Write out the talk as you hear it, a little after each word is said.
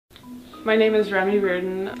My name is Remi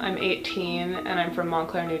Riordan. I'm 18 and I'm from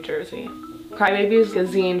Montclair, New Jersey. Crybaby is a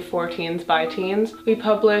zine for teens by teens. We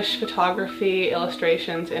publish photography,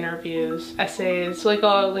 illustrations, interviews, essays, like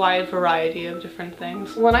a wide variety of different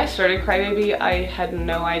things. When I started Crybaby, I had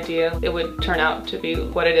no idea it would turn out to be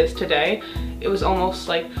what it is today. It was almost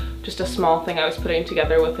like just a small thing I was putting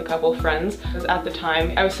together with a couple friends. Because at the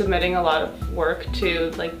time, I was submitting a lot of work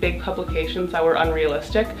to like big publications that were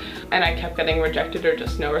unrealistic, and I kept getting rejected or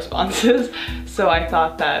just no responses. So I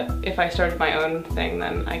thought that if I started my own thing,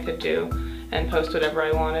 then I could do and post whatever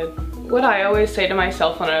I wanted. What I always say to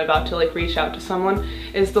myself when I'm about to like reach out to someone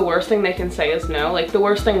is the worst thing they can say is no. Like the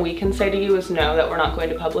worst thing we can say to you is no, that we're not going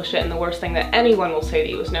to publish it, and the worst thing that anyone will say to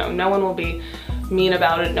you is no. No one will be mean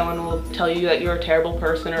about it. No one will tell you that you're a terrible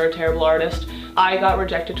person or a terrible artist. I got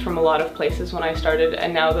rejected from a lot of places when I started,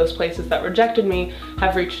 and now those places that rejected me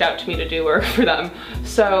have reached out to me to do work for them.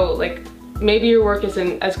 So like, maybe your work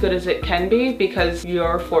isn't as good as it can be because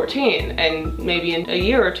you're 14, and maybe in a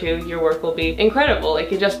year or two your work will be incredible.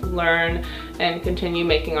 Like, you just learn and continue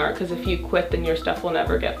making art, because if you quit then your stuff will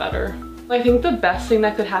never get better. I think the best thing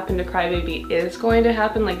that could happen to Crybaby is going to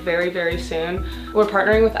happen like very, very soon. We're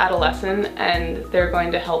partnering with Adolescent, and they're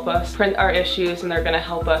going to help us print our issues, and they're going to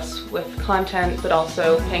help us with content, but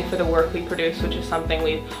also paying for the work we produce, which is something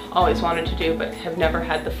we've always wanted to do but have never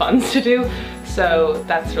had the funds to do. So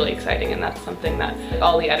that's really exciting, and that's something that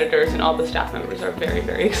all the editors and all the staff members are very,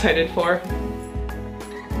 very excited for.